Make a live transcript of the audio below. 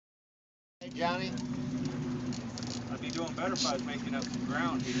Johnny? I'd be doing better if I was making up some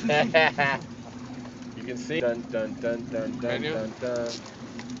ground here. You can see. Dun dun dun dun dun dun dun.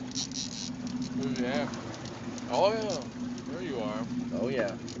 Who's that? Oh yeah, there you are. Oh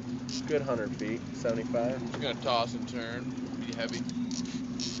yeah, good 100 feet, 75. He's gonna toss and turn, be heavy.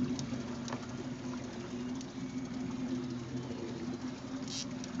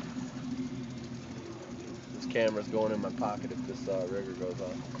 This camera's going in my pocket if this rigger goes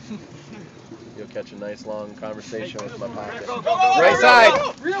off. You'll catch a nice long conversation with my pocket. Right side.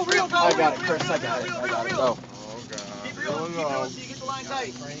 Real, I got it, Chris. I got it. Go. Oh god. Keep reeling so you get the line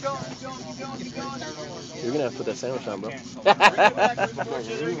tight. Keep going, keep going, keep going, keep going. You're gonna have to put that sandwich on, bro.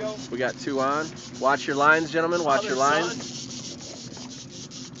 There you go. We got 2 on. Watch your lines, gentlemen. Watch your lines.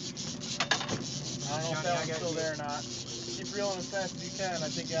 I don't know if that one's still there or not. Keep reeling as fast as you can. I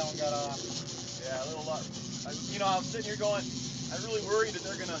think that one got off. Yeah, a little lot. You know, I'm sitting here going, I'm really worried that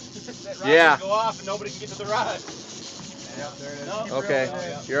they're gonna that rod Yeah. go off and nobody can get to the rod. Yeah, there it is. No. Keep Okay,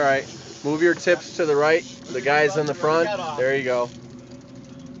 reeling in. you're all right. Move your tips to the right. The guys in the front. There you go.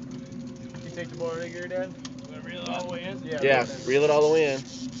 Can you take the board rigger, Dad? Reel it all the way in. Yeah, reel it all the way in.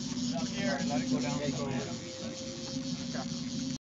 Up here. Let it go down.